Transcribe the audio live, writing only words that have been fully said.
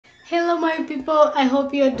Hello my people, I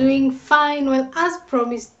hope you're doing fine. Well, as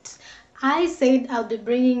promised, I said I'll be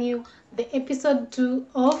bringing you the episode 2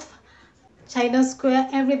 of China Square,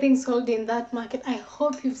 everything sold in that market. I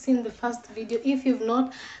hope you've seen the first video. If you've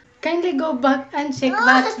not, kindly go back and check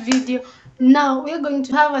that video. Now we're going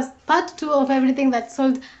to have a part 2 of everything that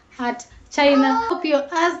sold at China. Hope you're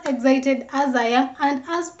as excited as I am, and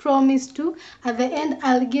as promised to, at the end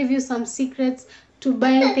I'll give you some secrets to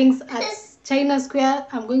buying things at China Square.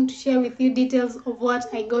 I'm going to share with you details of what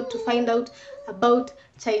I got to find out about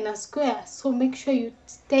China Square. So make sure you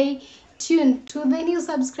stay tuned. To the new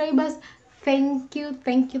subscribers, thank you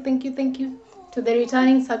to the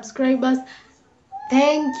returning subscribers.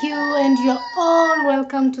 Thank you, and you're all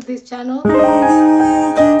welcome to this channel.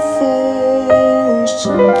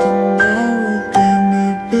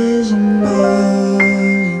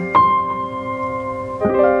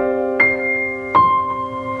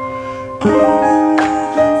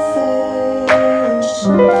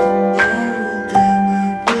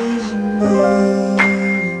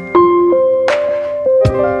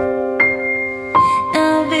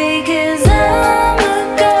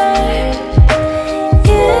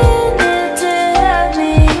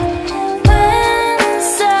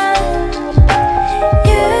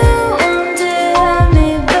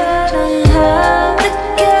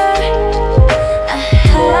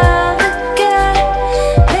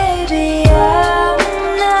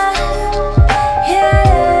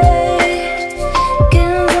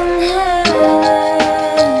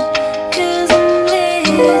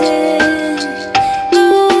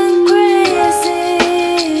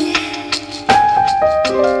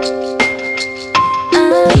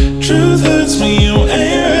 Truth hurts when you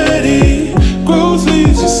ain't ready. Growth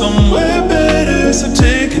leads you somewhere better. So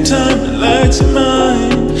take your time, relax your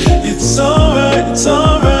mind. It's alright, yeah. It's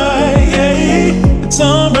alright,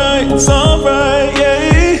 yeah. It's alright,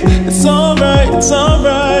 yeah. It's alright, yeah. It's alright,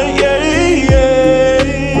 yeah.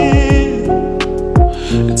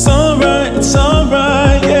 It's alright, yeah. It's alright, it's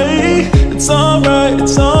alright. It's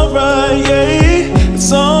alright, yeah.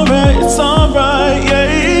 It's alright, yeah. It's alright, yeah. It's alright, yeah. It's alright, yeah.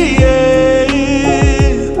 It's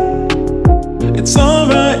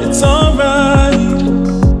alright.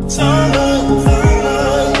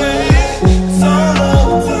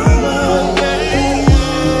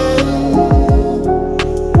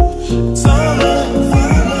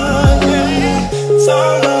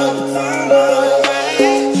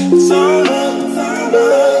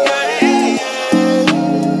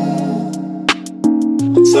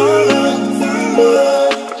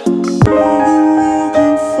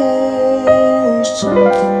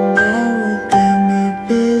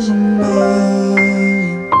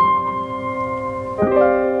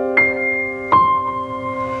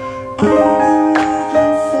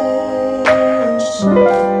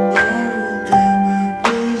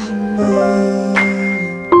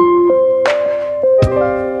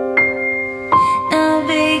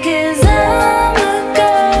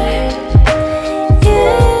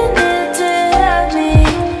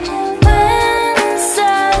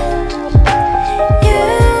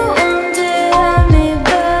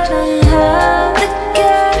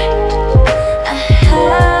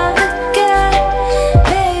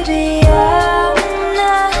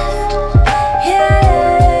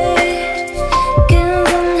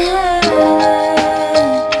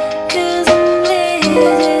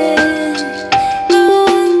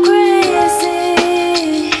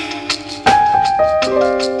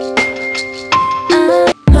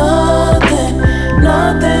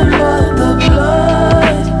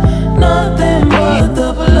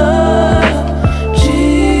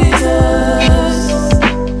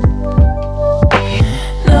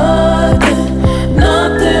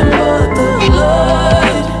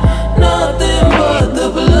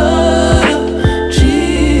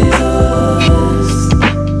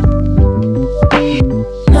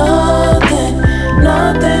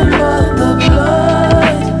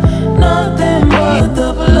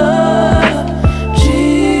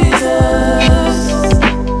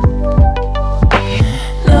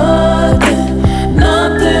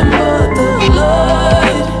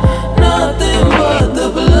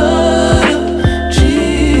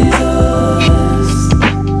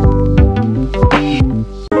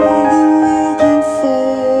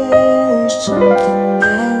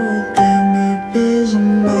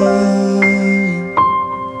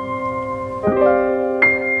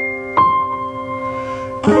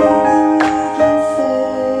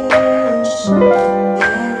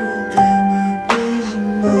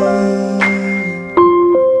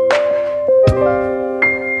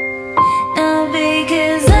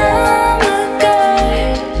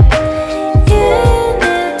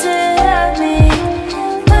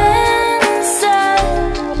 When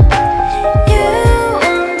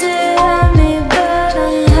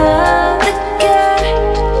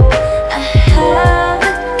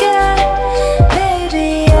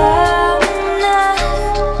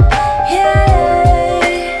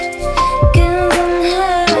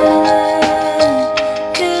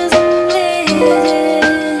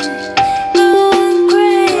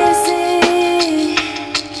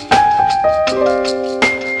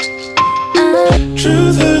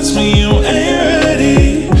Truth hurts when you ain't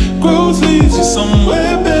ready. Growth leads you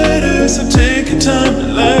somewhere better. So take your time,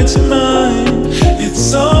 relax your mind.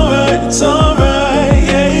 It's alright, yeah. It's alright,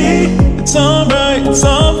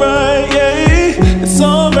 yeah. It's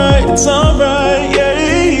alright, yeah,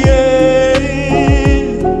 yeah.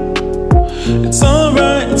 It's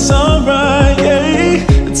alright,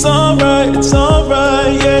 yeah. It's alright,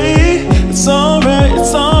 yeah. It's alright,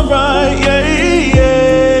 yeah, yeah.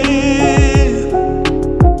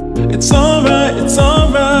 It's alright, it's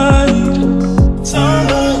alright. It's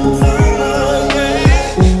alright, yeah. It's alright, yeah.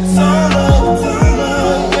 It's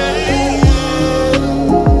alright, yeah.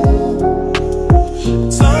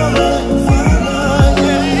 It's alright, yeah.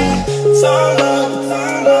 It's alright, yeah.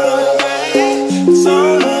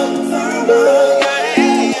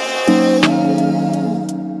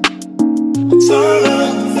 It's alright.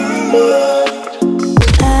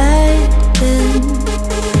 I've been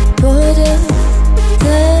bored of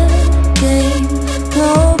the game.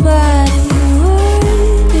 Nobody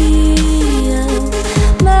worthy of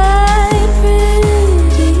my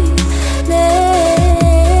pretty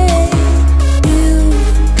name.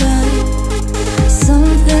 You've got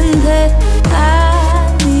something that I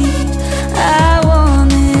need. I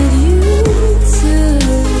wanted you to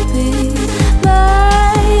be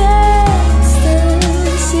my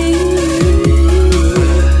ecstasy.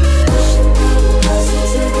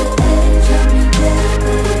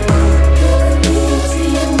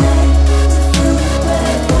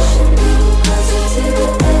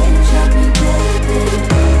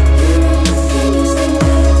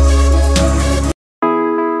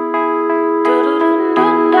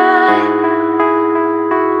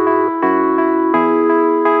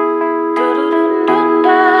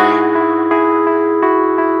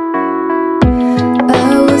 I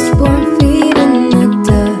was born feet in the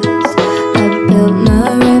dust. I built my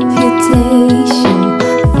reputation,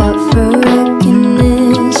 fought for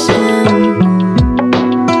recognition.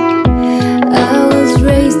 I was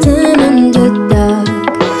raised an underdog,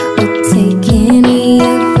 would take any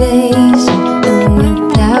evasion, and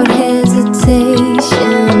without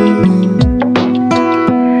hesitation.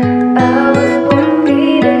 I was born feet in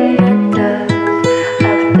the dust. I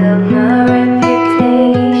built my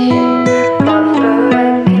reputation, fought for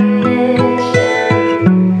recognition.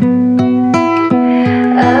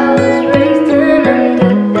 I was raised an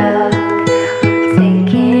underdog, would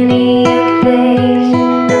take any evasion,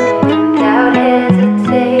 and without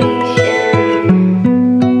hesitation.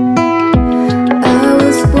 I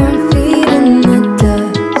was born feet in the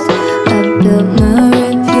dust. I built my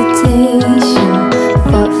reputation,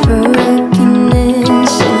 fought for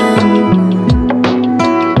recognition.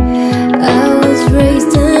 I was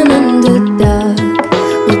raised an underdog,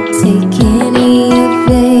 would take any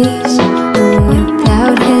evasion, and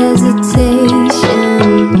without hesitation.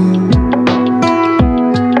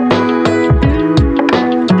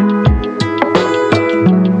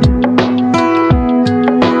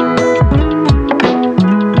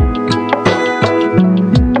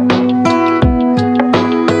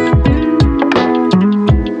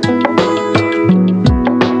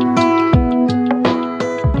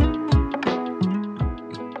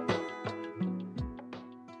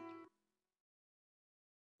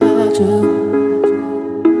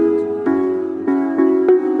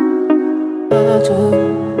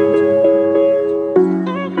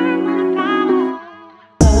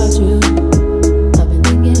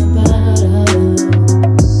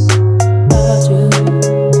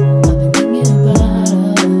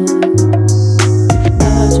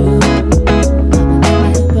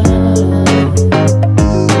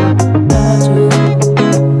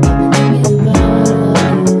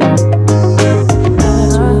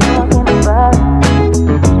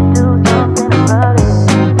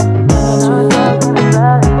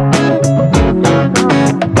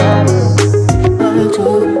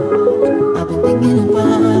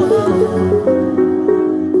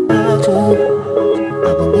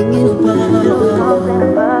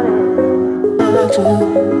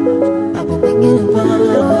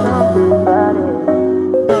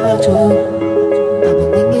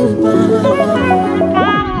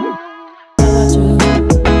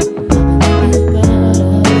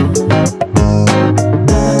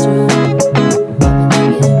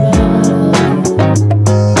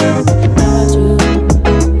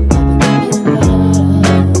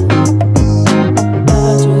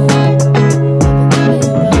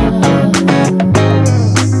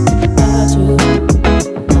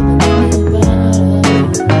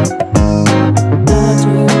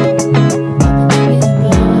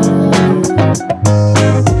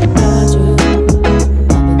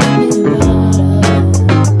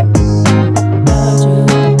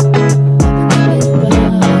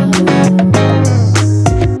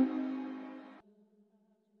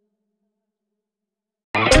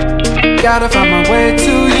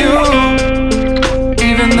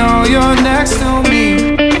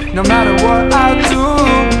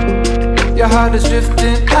 Clouds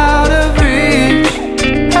drifting out of reach.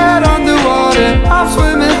 Head underwater, I'm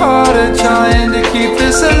swimming harder, trying to keep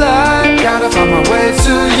this alive. Gotta find my way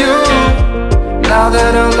to you, now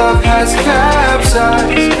that our love has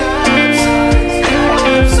capsized.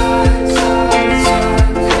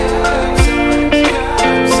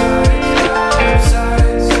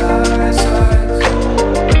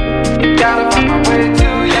 Gotta find my way to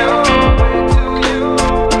you,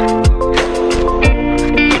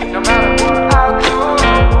 no matter what I do.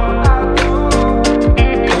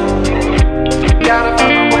 Gotta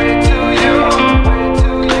find my way to you.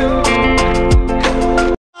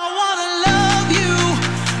 I wanna love you,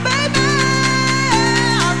 baby.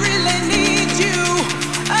 I really need you.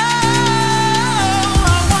 Oh,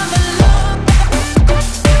 I wanna love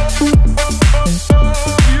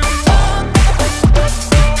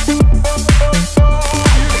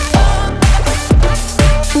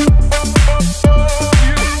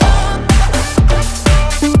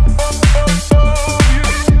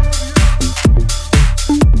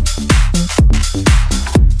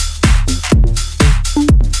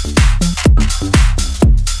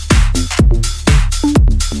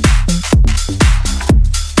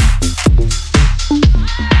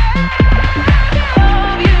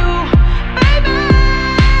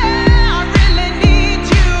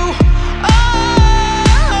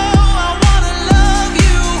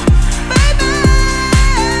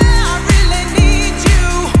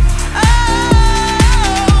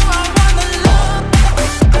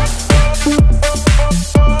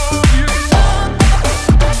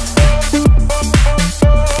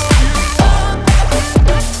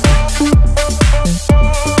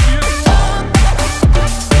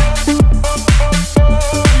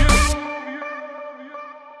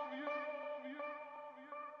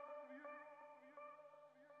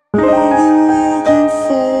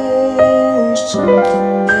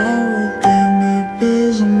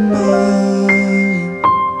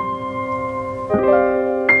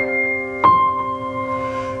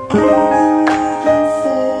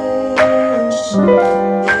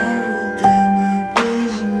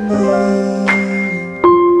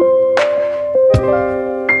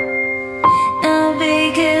Now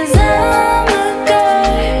because I'm a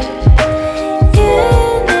girl, you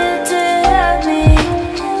need to help me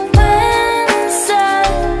when it's sad.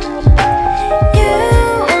 You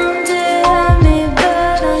want to help me,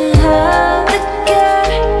 but I have the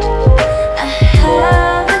guy. I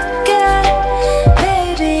have the guy.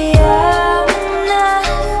 Baby, I'm not.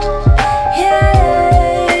 Yeah,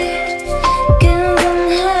 'cause I'm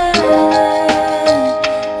hurt,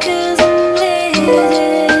 'cause I'm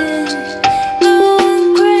bleeding.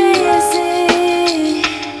 Going crazy.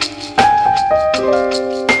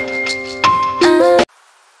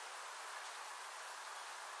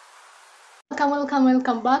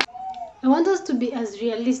 Welcome back. I want us to be as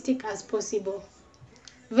realistic as possible.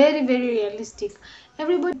 Very, very realistic.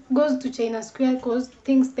 Everybody goes to China Square because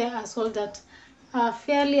things there are sold at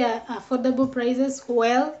fairly affordable prices.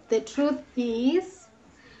 Well, the truth is,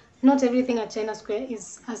 not everything at China Square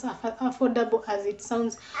is as affordable as it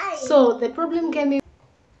sounds. So the problem came in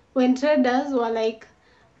when traders were like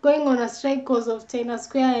going on a strike because of China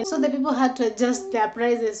Square, and so the people had to adjust their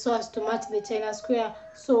prices so as to match the China Square.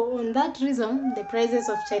 So on that reason, the prices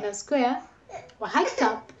of China Square were hiked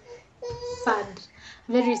up. Sad,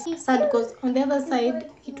 very sad, because on the other side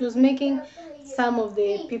it was making some of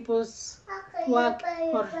the people's work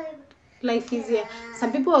or life easier.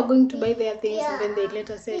 Some people are going to buy their things and then they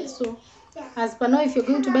later sell. So as per now, if you're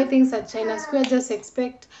going to buy things at China Square, just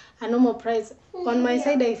expect a normal price. On my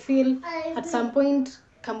side, I feel at some point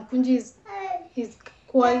Kamkunji is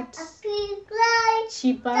quite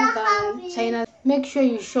cheaper than China. Make sure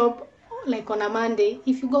you shop like on a Monday.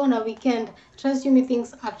 If you go on a weekend, trust you me,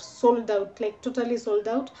 things are sold out, like totally sold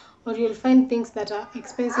out, or you'll find things that are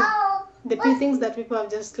expensive, the things that people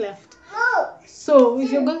have just left. So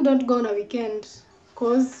if you're going, don't go on a weekend,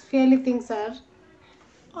 because fairly things are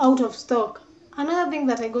out of stock. Another thing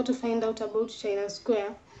that I got to find out about China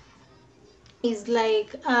Square is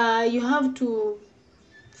like you have to,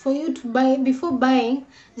 for you to buy, before buying,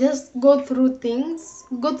 just go through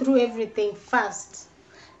everything first,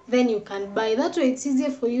 then you can buy. That way it's easier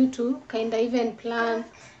for you to kind of even plan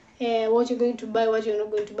what you're going to buy, what you're not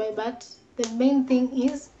going to buy. But the main thing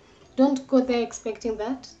is, don't go there expecting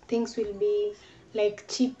that things will be like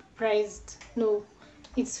cheap priced. No,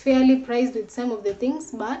 it's fairly priced with some of the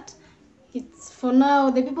things, but it's, for now,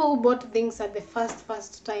 the people who bought things at the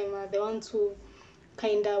first time are the ones who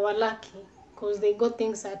kind of were lucky, because they got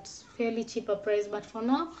things at fairly cheaper price. But for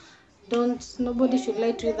now, nobody should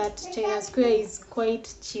lie to you that China Square is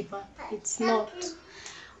quite cheaper. It's not.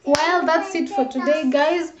 Well, that's it for today,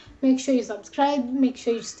 guys. Make sure you subscribe, make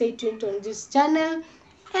sure you stay tuned on this channel,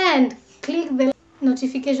 and click the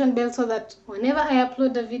notification bell so that whenever I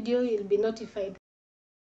upload a video, you'll be notified.